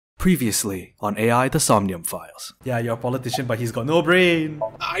Previously on AI the Somnium files. Yeah, you're a politician, but he's got no brain.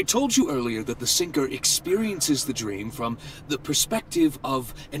 I told you earlier that the sinker experiences the dream from the perspective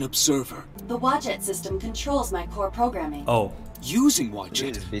of an observer. The Wadjet system controls my core programming. Oh. Using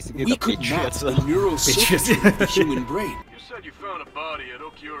Wadjet, we could map the neural circuitry of the human brain. You said you found a body at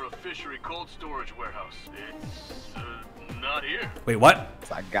Eugh Fishery cold storage warehouse. It's not here. Wait, what?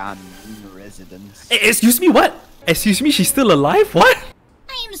 Sagan residence. Excuse me, what? Excuse me, she's still alive? What?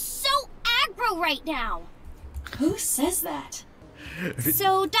 I am so aggro right now. Who says that?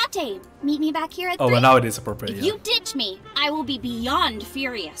 So, Date, meet me back here at 3. Oh, well, now it is appropriate, If yeah. you ditch me, I will be beyond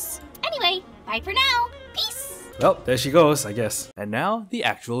furious. Anyway, bye for now. Peace. Well, there she goes, I guess. And now, the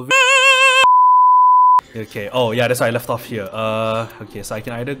actual Okay, oh yeah, that's why I left off here. Okay, so I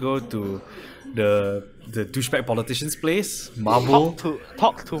can either go to the douchebag politician's place, Marble.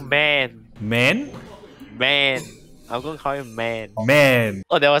 Talk to man. Man? Man. I'm gonna call him man. Man.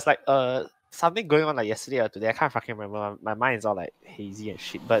 Oh, there was like something going on like yesterday or today. I can't fucking remember. My mind is all like hazy and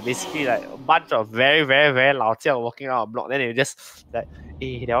shit. But basically like a bunch of very lao jiao walking around a block. Then they just like,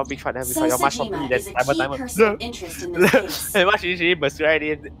 hey, they want big fight, So you must Sajima properly. is a key person of interest in this case. And much initially pursue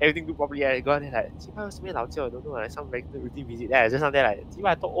everything do properly. I go on there like, Jiba was me lao jiao, I don't know, like some regular routine visit. Then I just on there like, Jiba,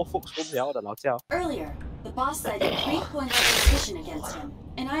 I thought old folks home there all the lao jiao. Earlier, the boss cited 3 points of suspicion against him,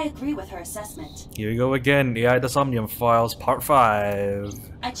 and I agree with her assessment. Here we go again, AI the Somnium files, part 5.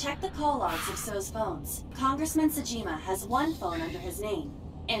 I checked the call logs of So's phones. Congressman Sajima has 1 phone under his name,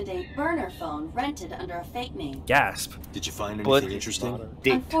 and a burner phone rented under a fake name. Gasp. Did you find anything interesting?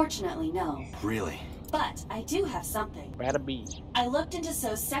 Unfortunately, no. Really? But I do have something. Better be. I looked into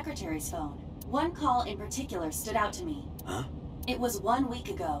So's secretary's phone. One call in particular stood out to me. Huh? It was 1 week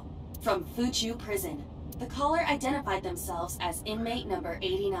ago, from Fuchu Prison. The caller identified themselves as inmate number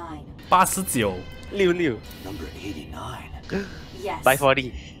 89. 89. Liu. Number 89. Yes. By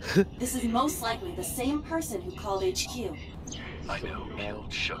 40. This is most likely the same person who called HQ. I know, killed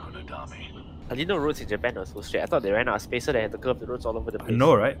Shogunadami. I didn't know roads in Japan were so straight. I thought they ran out of space so they had to curve the roads all over the place. I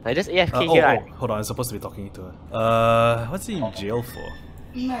know, right? Like just AFK here. Right? Hold on, I'm supposed to be talking to her. What's he in jail for?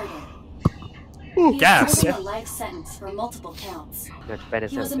 Murder. Ooh, He gas! is serving a life sentence for multiple counts. Yeah, Japan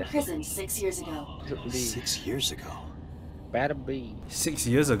is He was not- imprisoned 6 years ago. 6 years ago. Better be. 6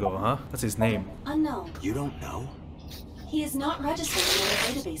 years ago, huh? What's his name? Unknown. You don't know? He is not registered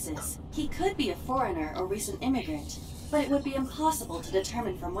in any databases. He could be a foreigner or recent immigrant, but it would be impossible to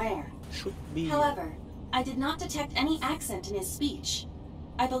determine from where. Should be. However, I did not detect any accent in his speech.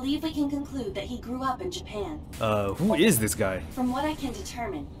 I believe we can conclude that he grew up in Japan. Who is this guy? From what I can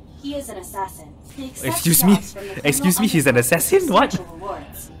determine, he is an assassin. He accepts Excuse me? jobs from the Excuse me, criminal he's an underworld assassin? for What? special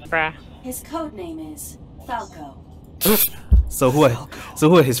rewards. Bruh. His code name is Falco. So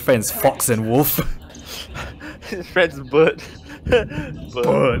who are his friends? Fox and Wolf? His friend's bird.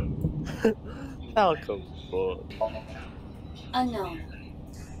 Bird. Falcon bird. Unknown.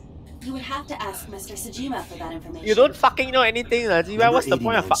 You would have to ask Mr. Sajima for that information. You don't fucking know anything, Jiba. What's the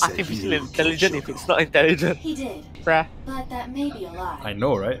point of 89 said artificial he knew intelligence if Kyoko. it's not intelligent? He did, Bruh. but that may be a lie. I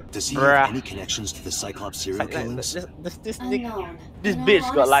know, right? Does he Bruh. have any connections to the Cyclops serial Like, killings? this Nick, Unknown. this In all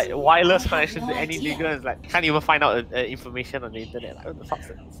bitch got like honesty, wireless I have connection no to any idea. nigga and like can't even find out information on the internet. Like, what the fuck's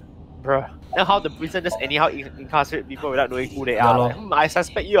that? Bruh. Then how the prison just anyhow incarcerate people without knowing who they Yeah, are? lor. Like, I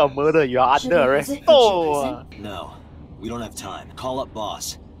suspect you are murder. You are Should under we arrest. visit Oh. Future No. We don't have time. Call up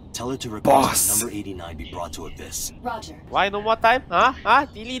boss. Tell her to request Boss. that number 89 be brought to Abyss. Roger. Why no more time? Huh?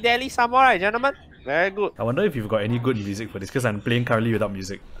 Dilly dally samurai, gentlemen. Very good. I wonder if you've got any good music for this, because I'm playing currently without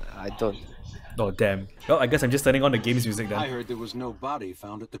music. I don't. Oh, damn. Well, I guess I'm just turning on the game's music then. heard there was no body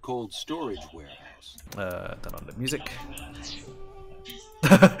found at the cold storage warehouse. Turn on the music.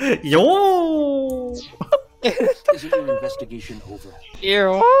 Yo! Isn't your investigation over?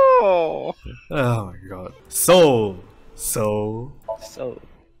 Ew. Oh my god. So.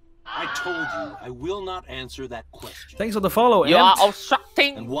 I told you I will not answer that question. Thanks for the follow, You Ant. are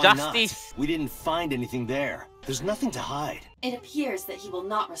obstructing And why justice. not? We didn't find anything there. There's nothing to hide. It appears that he will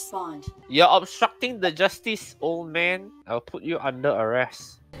not respond. You're obstructing the justice, old man. I'll put you under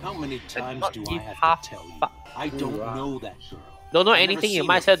arrest. How many times not do give I have half to tell you? fuck I don't you are. know that girl. Don't know I've never anything, you seen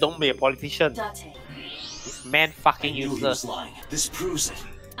might as well her don't be a politician. Date. Man I fucking knew he was useless. lying. This proves it.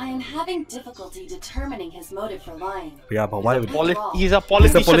 I am having difficulty determining his motive for lying. Yeah, but why would he? He's a He's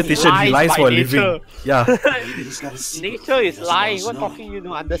politician. a politician, he lies by for a nature. living. Yeah. Maybe he's got a secret Nature is he doesn't want lying. us What knowing. talking you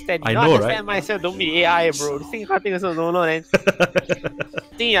don't understand? You I don't know, understand right? myself. Don't be AI, bro. This thing can't think also don't know then.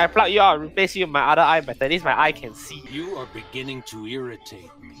 Think I plug you out, replace you with my other eye, but at least my eye can see. You are beginning to irritate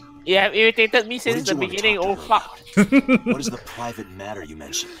me. You have irritated me since did the you want to beginning. talk Oh to her fuck. What is the private matter you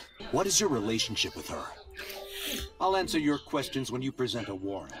mentioned? What is your relationship with her? I'll answer your questions when you present a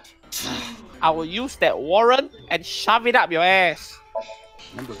warrant. I will use that warrant and shove it up your ass.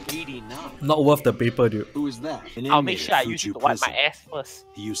 Number 89. Not worth the paper, dude. Who is that? An I'll make inmate sure I at use it Fuju to wipe my prison. ass first.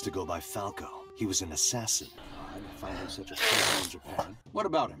 He used to go by Falco. He was an assassin. I didn't find him such a trouble in Japan. What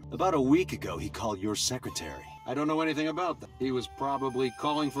about him? About a week ago, he called your secretary. I don't know anything about that. He was probably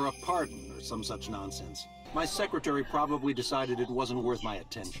calling for a pardon or some such nonsense. My secretary probably decided it wasn't worth my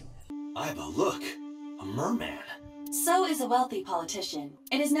attention. Iva, look! A merman. So is a wealthy politician.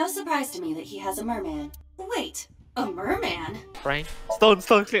 It is no surprise to me that he has a merman. Wait, a merman? Frank? Stone,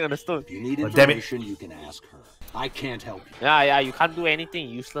 click on the stone. If you need Oh, damn it. information, you can ask her. I can't help you. Yeah, you can't do anything,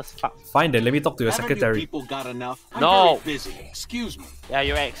 useless fuck. Fine then, let me talk to your Haven't secretary. you people got enough? I'm No. very busy. Excuse me. Yeah,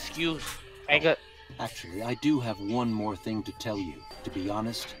 you're excused. Faggot. Actually, I do have one more thing to tell you. To be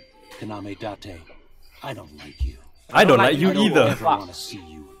honest, Kaname Date, I don't like you. I don't like like you I don't either. ever want to see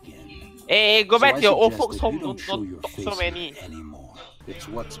you again. Hey, go So back I to your old suggest folks that home. you don't show your Don't face talk so many. here anymore. It's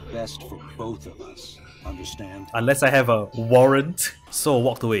what's best for both of us. Understand? Unless I have a warrant. So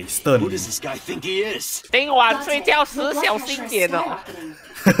walked away, Who sternly. does this guy think he is? 今晚睡觉 Your 时 blood 小 pressure 心 is 点哦， skyrocketing.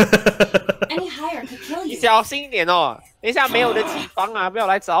 Any higher could kill 你 you. 小心点哦，等一下没有的起房啊，不要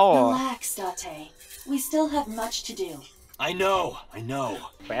来找我。 Relax, Date. We still have much to do. I know.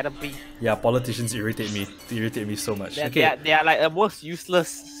 Better be. Yeah, politicians irritate me. They irritate me so much. They Okay. are like the most useless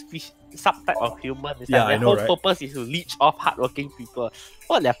species, subtype of human. It's Yeah, like I their know, whole right? purpose is to leech off hardworking people.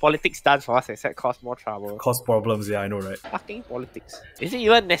 What their politics done for us except cause more trouble? Cause problems, yeah, I know, right? Fucking politics. Is it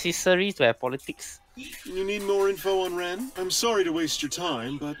even necessary to have politics? You need more info on Ren? I'm sorry to waste your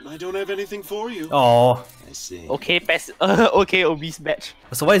time, but I don't have anything for you. Oh, I see. Okay, okay, obese batch.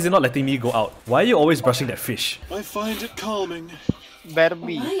 so why is it not letting me go out? Why are you always brushing that fish? I find it calming. Better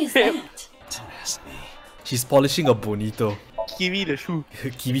be. Why is that? Trust me. She's polishing a bonito. Kiwi the shoe.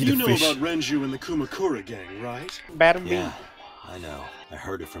 Kiwi You the know fish. about Renju and the Kumakura gang, right? Better be. Yeah, I know. I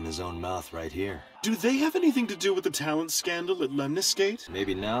heard it from his own mouth right here. Do they have anything to do with the talent scandal at Lemniscate?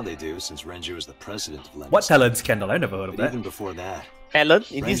 Maybe now they do, since Renju is the president of Lemon. What talent scandal? I never heard of But that. even before that, Talent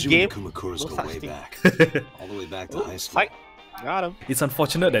in this Renju game. and the Kumakuras no go such way thing. back. All the way back to Ooh, high school. fight. Got him. It's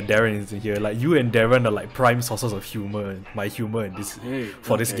unfortunate that Darren isn't here. Like, you and Darren are like prime sources of humor, my humor in this Hey,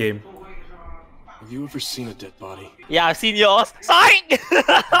 for this okay. game. Have you ever seen a dead body? Yeah, I've seen yours. Psych!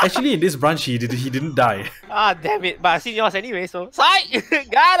 Actually, in this branch, he didn't die. Ah, damn it. But I've seen yours anyway, so. Psych!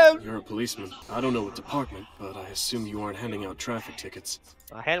 Got him! You're a policeman. I don't know what department, but I assume you aren't handing out traffic tickets.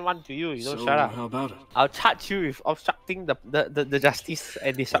 I'll hand one to you, you don't So, shut up. how about it? I'll charge you with obstructing the justice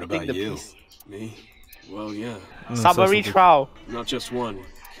and disrupting about the you? peace. Me? Well, yeah. Summary so- trial. Not just one.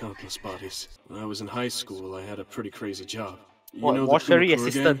 Countless bodies. When I was in high school, I had a pretty crazy job. You What, know the washery Kumakura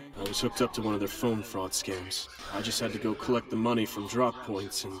assistant? gang? I was hooked up to one of their phone fraud scams. I just had to go collect the money from drop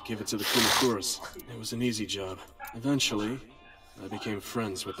points and give it to the Kumakuras. It was an easy job. Eventually, I became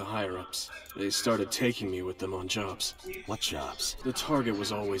friends with the higher-ups. They started taking me with them on jobs. What jobs? The target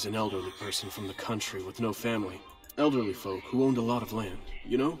was always an elderly person from the country with no family. Elderly folk who owned a lot of land,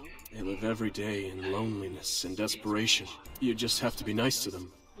 you know? They live every day in loneliness and desperation. You just have to be nice to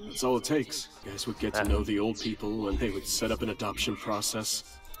them. That's all it takes. Guys would get to know the old people and they would set up an adoption process.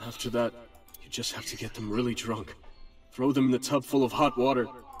 After that, you just have to get them really drunk. Throw them in the tub full of hot water,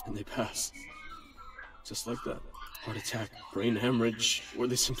 and they pass. Just like that. Heart attack, brain hemorrhage, or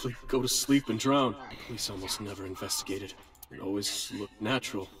they simply go to sleep and drown. The police almost never investigated. It always looked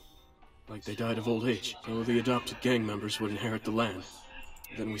natural, like they died of old age. So the adopted gang members would inherit the land.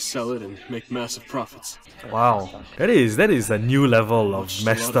 Then we sell it and make massive profits. Wow, that is a new level of Watched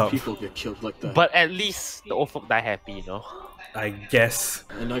messed a lot of up. people get killed like that. But at least the old folk die happy, you know? I guess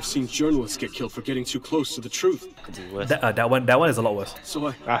And I've seen journalists get killed for getting too close to the truth. Could be worse. that one is a lot worse.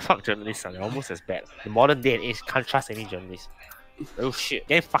 So Fuck journalists, they're almost as bad. The modern day and age can't trust any journalist. Oh shit.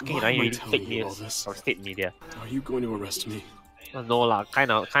 They're fucking Why am I reading telling fake you all news this? from state media. are you going to arrest me? No lah, kind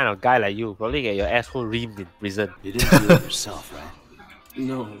of guy like you probably get your asshole reamed in prison. You didn't do it yourself, right?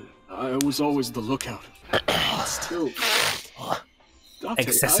 No, I was always the lookout. Still. Date,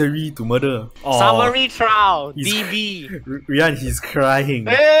 Accessory to murder. Oh, Summary trial, he's- DB. Rian, he's crying.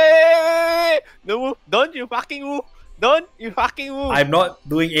 Hey! No move! Don't you fucking move! Don't you fucking move! I'm not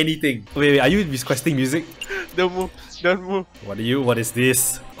doing anything. Wait, are you requesting music? Don't move! Don't move! What are you? What is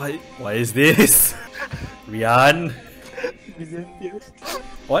this? What is this? Rian? Million tears.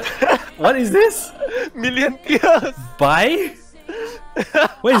 What? What is this? Million tears! Bye?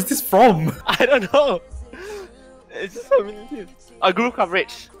 Where is this from? I don't know. It's just a million tears. A group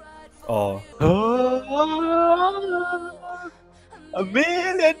coverage. Oh, A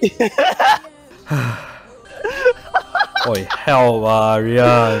million tears. boy, hell,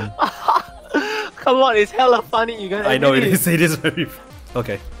 Rian. Come on, it's hella funny. You gotta I know it admit is. It is very.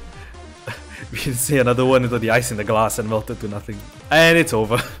 Okay. We can say another one into the ice in the glass and melted to nothing, and it's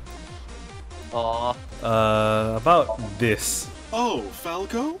over. Aw. About this. Oh,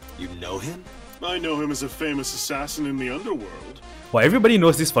 Falco? You know him? I know him as a famous assassin in the underworld. Well, everybody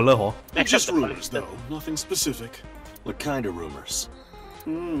knows this fella, huh? Just rumors, though. Nothing specific. What kind of rumors?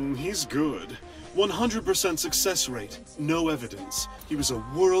 He's good. 100% success rate. No evidence. He was a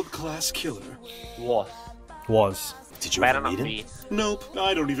world-class killer. Was. Did you Better ever not meet be. him? Nope,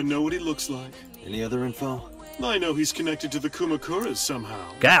 I don't even know what he looks like. Any other info? I know he's connected to the Kumakuras somehow.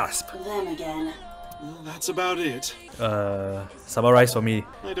 Gasp! Them again. Well, that's about it. Summarize for me.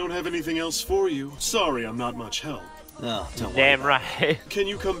 I don't have anything else for you. Sorry, I'm not much help. No, don't worry. Damn about right. Can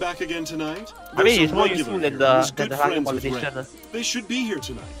you come back again tonight? I mean, There's he's a more regular useful than here the who's good fucking friends with politician. Ren. They should be here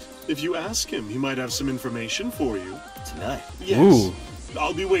tonight. If you ask him, he might have some information for you. it. Tonight. Yes. Ooh.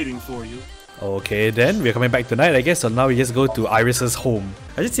 I'll be waiting for you. Okay, then we're coming back tonight, I guess. So now we just go to Iris's home.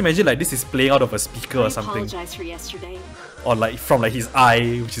 I just imagine like this is playing out of a speaker or I something, apologize for yesterday. or like from like his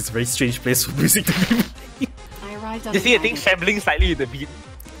eye, which is a very strange place for music to be playing. I arrived on You see a the thing island. trembling slightly with the beat.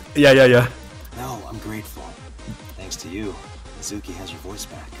 Yeah. No, I'm grateful. Thanks to you, Mizuki has your voice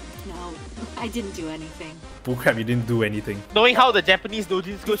back. No, I didn't do anything. Bullcrap, you didn't do anything. Knowing how the Japanese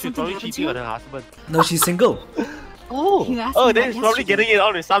doujins go, she's Something probably happened cheating to on you? her husband. No, she's single. Oh, You asked oh, me then that she's probably yesterday. getting it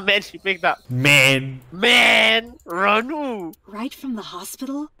on with some man she picked up. Man. Man, Ranu. Right from the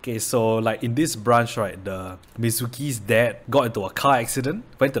hospital? Okay, so like in this branch, right, the Mizuki's dad got into a car accident,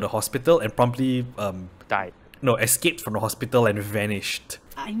 went to the hospital, and promptly Died. escaped from the hospital and vanished.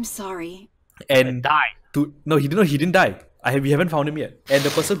 I'm sorry. And Died. no, he didn't die. We haven't found him yet. And the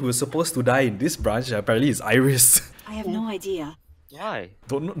person who was supposed to die in this branch apparently is Iris. I have no idea. Why?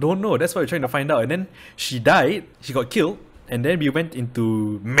 Don't know. That's what we're trying to find out. And then she died. She got killed. And then we went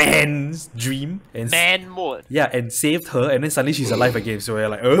into man's dream and Man mode. yeah, and saved her. And then suddenly she's alive again. So we're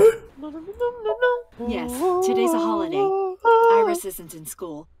like, Yes, today's a holiday. Iris isn't in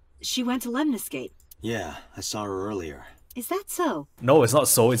school. She went to Lemniscate. Yeah, I saw her earlier. Is that so? No, it's not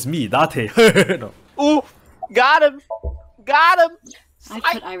so. It's me, Date. No. Ooh, got him. Got him. I've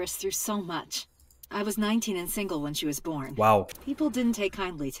put Iris through so much. I was 19 and single when she was born. Wow. People didn't take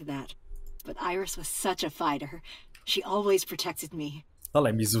kindly to that. But Iris was such a fighter. She always protected me. Not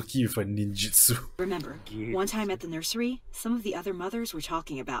like Mizuki with a ninjutsu. Remember, one time at the nursery, some of the other mothers were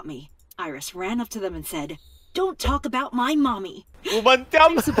talking about me. Iris ran up to them and said, "Don't talk about my mommy." Woman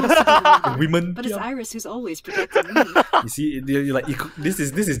tiam. I'm supposed to be the leader, Women. but it's Iris who's always protected me. You see, you're like this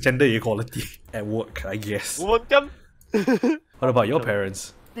is gender equality at work, I guess. Woman tiam. What about your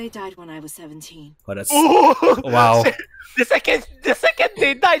parents? They died when I was 17. Oh, that's Ooh. wow. The second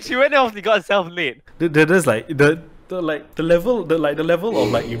they died, she went off. She got herself laid. There's like the level of like the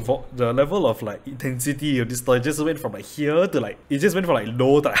level of like intensity of this story just went from like here to like it just went from like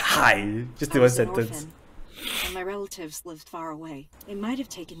low to like high just I in one was an sentence. orphan, and my relatives lived far away. They might have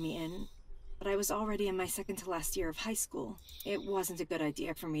taken me in, but I was already in my second to last year of high school. It wasn't a good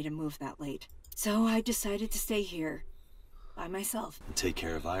idea for me to move that late. So I decided to stay here. By myself. And take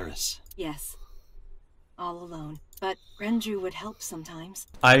care of Iris. Yes. All alone. But Renju would help sometimes.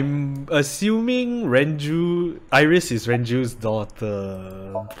 I'm assuming Iris is Renju's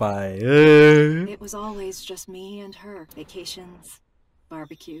daughter. It was always just me and her. Vacations,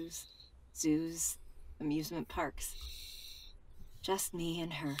 barbecues, zoos, amusement parks. Just me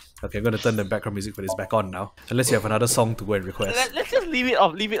and her. Okay, I'm gonna turn the background music for this back on now. Unless you have another song to go and request. Let's just leave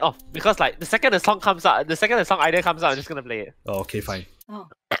it off. Because like the second the song idea comes out, I'm just gonna play it. Oh, okay, fine. Oh,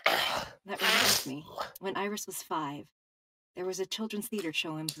 that reminds me. When Iris was 5, there was a children's theater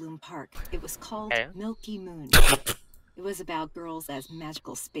show in Bloom Park. It was called Okay. Milky Moon. It was about girls as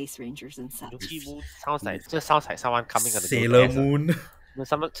magical space rangers and such. Milky Moon sounds like someone coming on the Sailor girl's ass. Moon. No,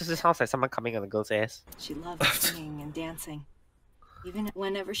 just sounds like someone coming on the girl's ass. She loved singing and dancing. Even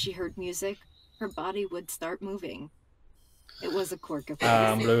whenever she heard music, her body would start moving. It was a quirk of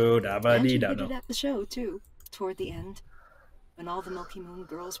hers. Blue, And she da did it at the show, too. Toward the end, when all the Milky Moon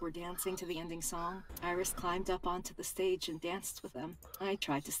girls were dancing to the ending song, Iris climbed up onto the stage and danced with them. I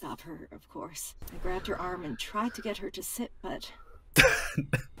tried to stop her, of course. I grabbed her arm and tried to get her to sit, but...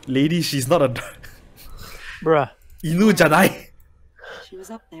 Lady, she's not a Bruh. Inu Janai. She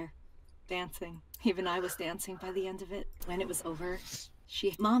was up there, dancing. Even I was dancing by the end of it. When it was over,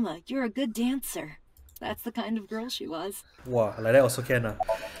 she... "Mama, you're a good dancer." That's the kind of girl she was. Wow, like that also can.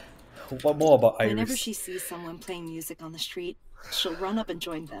 What more about Iris? Whenever she sees someone playing music on the street, she'll run up and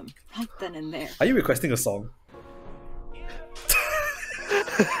join them, right then and there. Are you requesting a song?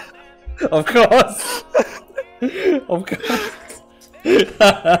 Of course. Of course.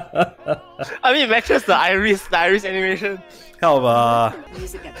 I mean, matches the iris animation. Help,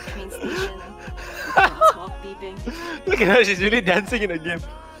 Music at the train station, the crosswalk beeping. Look at her, she's really dancing in the game.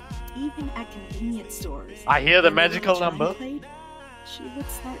 Even at convenience stores. I hear the when magical little chime number. played, she would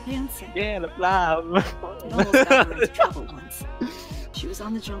start dancing. Yeah, the plum. It almost got her into trouble once. She was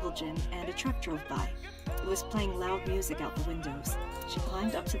on the jungle gym and a truck drove by. It was playing loud music out the windows. She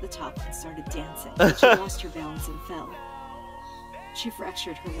climbed up to the top and started dancing. But she lost her balance and fell. She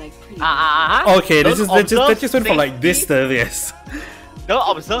fractured her leg pretty badly. Okay, that just went from like this to this.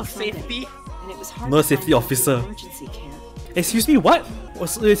 Don't observe safety. And it was hard No to safety find officer. emergency care. Excuse me, what?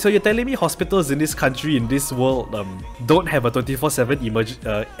 So you're telling me hospitals in this country, in this world, don't have a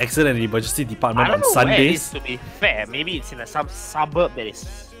 24/7 accident and emergency department I don't on know where it is, Sundays? to be fair. Maybe it's in some suburb that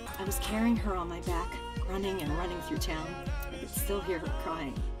is. I was carrying her on my back, running and running through town. I could still hear her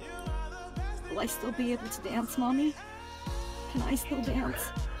crying. Will I still be able to dance, Mommy? Can I still dance?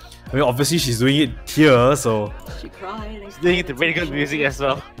 I mean, obviously she's doing it here, so... She cried and Doing cried the very good until music she- as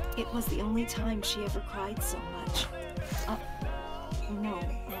well. It was the only time she ever cried so much. No,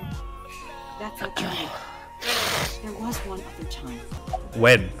 that's not true. There was one other time.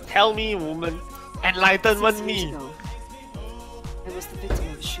 When? Tell me, woman. 6 Enlightenment years me. ago, I was the victim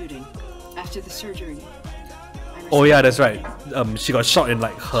of a shooting. After the surgery, I Oh yeah, received- that's right. She got shot in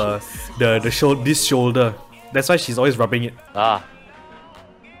like this shoulder. That's why she's always rubbing it. Ah.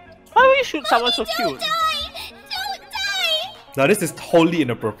 Why would you shoot someone so cute? Don't die! Now this is wholly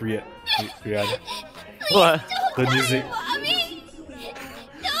inappropriate, Rihanna. What? The music. Mommy!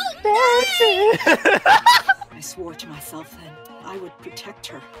 Don't I swore to myself then I would protect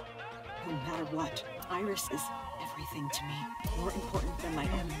her, no matter what. Iris is everything to me, more important than my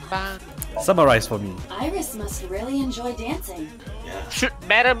own life. Summarize for me. Iris must really enjoy dancing, Should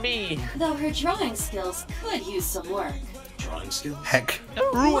matter me. though her drawing skills could use some work. Drawing skills? Heck.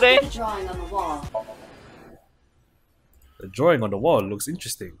 Rude, Look eh? at the drawing on the wall. The drawing on the wall looks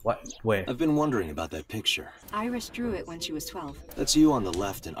interesting. What? Where? I've been wondering about that picture. Iris drew it when she was 12. That's you on the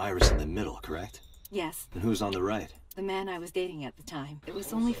left and Iris in the middle, correct? Yes, And who's on the right? the man I was dating at the time. It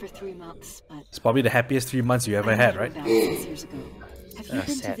was only for 3 months, but It's probably the happiest 3 months you ever I had, met right? him about 6 years ago. Have you Ah,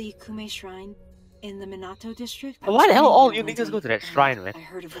 been sad. to the Kume Shrine in the Minato district? I Why was the hell standing all there you one niggas day go to that and shrine, man? I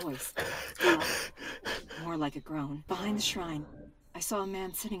heard a voice. Well, more like a groan. Behind the shrine, I saw a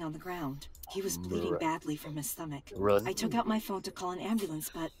man sitting on the ground. He was bleeding badly from his stomach. Run. I took out my phone to call an ambulance,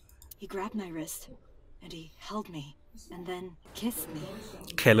 but he grabbed my wrist and he held me and then kissed me.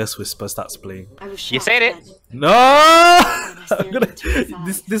 Careless Whisper starts playing. I was shocked. You said it. but No! stared I'm gonna, into his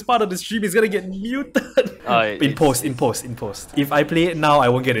eyes. this part of the stream is gonna get muted. Oh, in post. If I play it now, I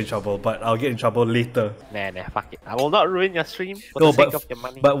won't get in trouble, but I'll get in trouble later. Nah, fuck it. I will not ruin your stream for No, the sake but of your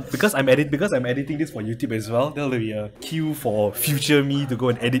money. because I'm editing this for YouTube as well, there'll be a queue for future me to go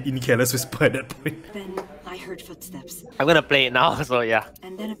and edit in Careless Whisper at that point. Then I heard footsteps. I'm gonna play it now, so yeah.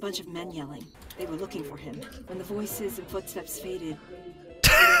 And then a bunch of men yelling. They were looking for him. When the voices and footsteps faded,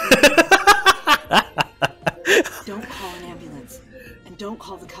 don't call an ambulance. And don't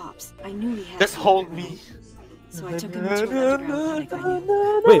call the cops. I knew he had Just to hold hurt me. So I took him into an underground clinic I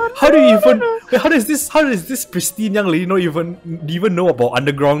knew. Wait, how does this pristine young lady even know about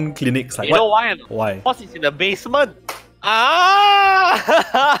underground clinics? Like You know why? Why? Because it's in the basement. Ah!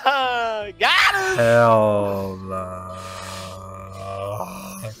 Got him! Hell nah.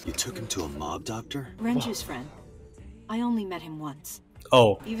 You took him to a mob doctor? Renju's friend. I only met him once.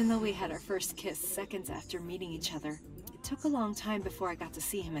 Oh, Even though we had our first kiss seconds after meeting each other, it took a long time before I got to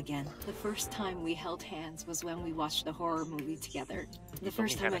see him again. The first time we held hands was when we watched a horror movie together. The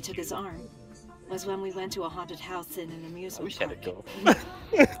first time I took his arm was when we went to a haunted house in an I amusement wish I had a park. girl. But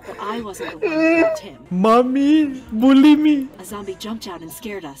I wasn't the one who grabbed him. mommy, bully me. A zombie jumped out and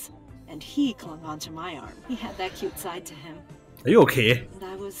scared us, and he clung onto my arm. He had that cute side to him, Are you okay, and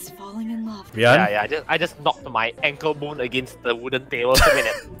I was falling in love. Rian? Yeah. I just knocked my ankle bone against the wooden table for a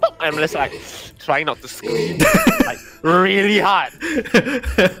minute. I'm just like trying not to scream, like really hard.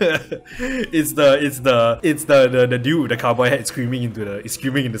 it's the dude with the cowboy hat screaming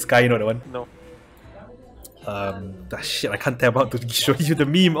in the sky. You know the one. No. Shit, I can't tell how to show you the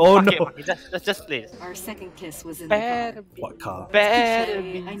meme. Oh Okay, no. okay, just play this. Our second kiss was in the car. Better be. What car? Better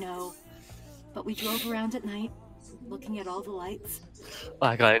Cliche, be. I know. But we drove around at night, looking at all the lights, Oh,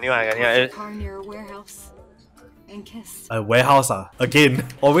 I got it. parked the Yeah. car near a warehouse, and kissed. A warehouse again.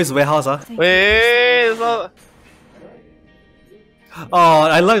 Always warehouse Thank you. Wait, so Oh,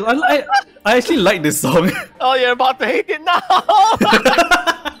 I actually like this song. oh, you're about to hate it now.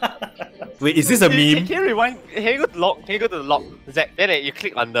 Wait, is this a meme? Can you rewind? Can you go to log? Can you go to the log? Zach, then you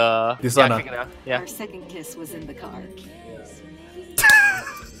click on the This yeah, one, click it, yeah. Our second kiss was in the car.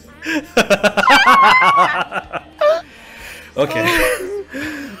 Okay.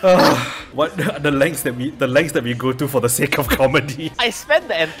 What the lengths that we go to for the sake of comedy. I spent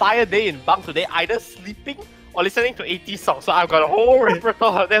the entire day in bunk today either sleeping or listening to 80 songs, so I've got a whole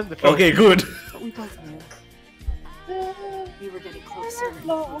repertoire of them to throw. Okay, good. But we both knew. We were getting closer and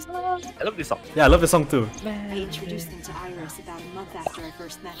closer. I love this song. Yeah, I love the song too. I introduced him to Iris about a month after I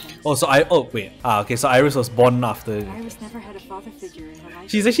first met him. Oh, so wait. Okay, so Iris was born after. Iris never had a father figure in her life.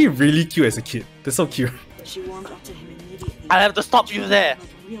 She's actually really cute as a kid. They're so cute. She warmed up to him immediately. I have to stop you there. Like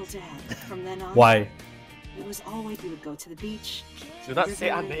a real dad. From then on, Why? it was always we would go to the beach. Do not the say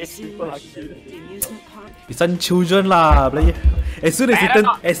river, the underage zoo, people are cute. the amusement park. It's some children lah. As soon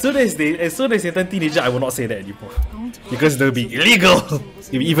as they turn teenager, I will not say that anymore. Going to Because they'll be illegal.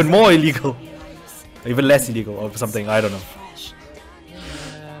 It'll be even more illegal. Even less illegal or something, I don't know. Fresh.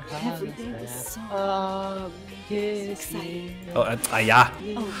 Every day was so exciting. Oh, yeah.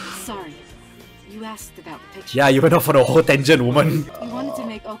 Oh, sorry. You asked about the picture. Yeah, you went off on a whole tangent, woman. He wanted to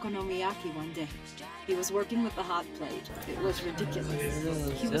make okonomiyaki one day. He was working with the hot plate. It was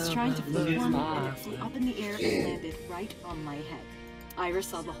ridiculous. He was trying to flip one, and it flew up in the air and landed right on my head. Iris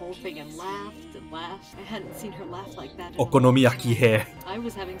saw the whole thing and laughed and laughed. I hadn't seen her laugh like that in a long Okonomiyaki hair. I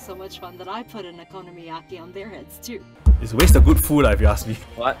was having so much fun that I put an okonomiyaki on their heads too. It's a waste of good food, if you ask me.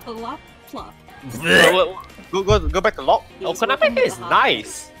 What? Plop, plop. Go back to Lock. Okonomiyaki is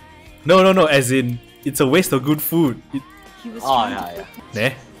nice. No, as in, it's a waste of good food. He was Oh, trying yeah, to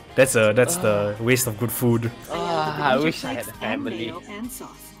Nah, that's the waste of good food. I wish I had a family. And mayo and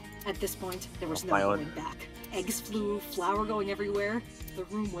sauce. At this point, there was no My own. going back. Eggs flew, flour going everywhere. The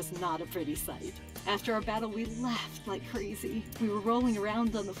room was not a pretty sight. After our battle, we laughed like crazy. We were rolling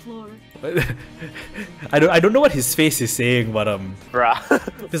around on the floor. I don't know what his face is saying, but Bruh.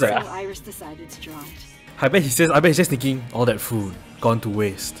 it's So like, Iris decided to draw it. I bet he's just thinking all that food gone to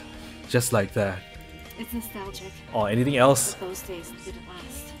waste, just like that. It's nostalgic. Or anything else? But those days didn't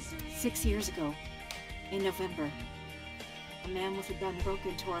last. 6 years ago, in November, a man with a gun broke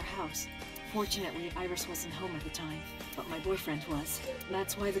into our house. Fortunately, Iris wasn't home at the time, but my boyfriend was.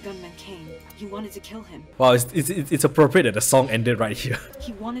 That's why the gunman came. He wanted to kill him. Wow, it's appropriate that the song ended right here.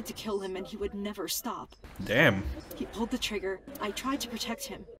 He wanted to kill him and he would never stop. Damn. He pulled the trigger. I tried to protect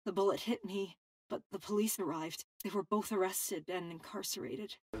him. The bullet hit me, but the police arrived. They were both arrested and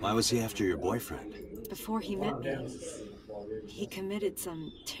incarcerated. Why was he after your boyfriend? Before he met me, he committed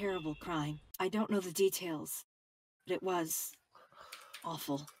some terrible crime. I don't know the details, but it was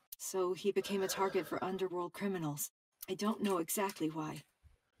awful. So he became a target for underworld criminals. I don't know exactly why,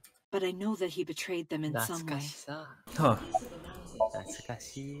 but I know that he betrayed them in some way. Huh.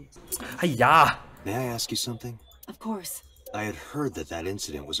 Hiya. May I ask you something? Of course. I had heard that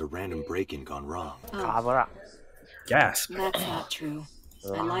incident was a random break-in gone wrong. Oh, Gasp. that's not true.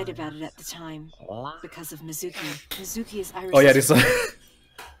 I lied about it at the time because of Mizuki. Mizuki is Iris. Oh yeah, this one.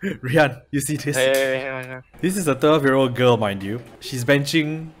 Rian, you see this? Hey. This is a 12-year-old girl, mind you. She's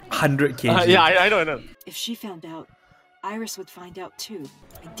benching 100 kg. Yeah, I know. If she found out, Iris would find out too.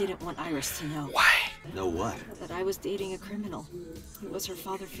 I didn't want Iris to know. Why? Know what? That I was dating a criminal. He was her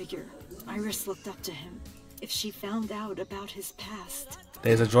father figure. Iris looked up to him. If she found out about his past...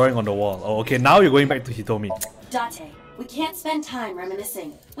 There's a drawing on the wall. Oh, okay, now you're going back to Hitomi. Date, we can't spend time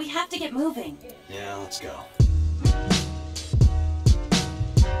reminiscing. We have to get moving. Yeah, let's go.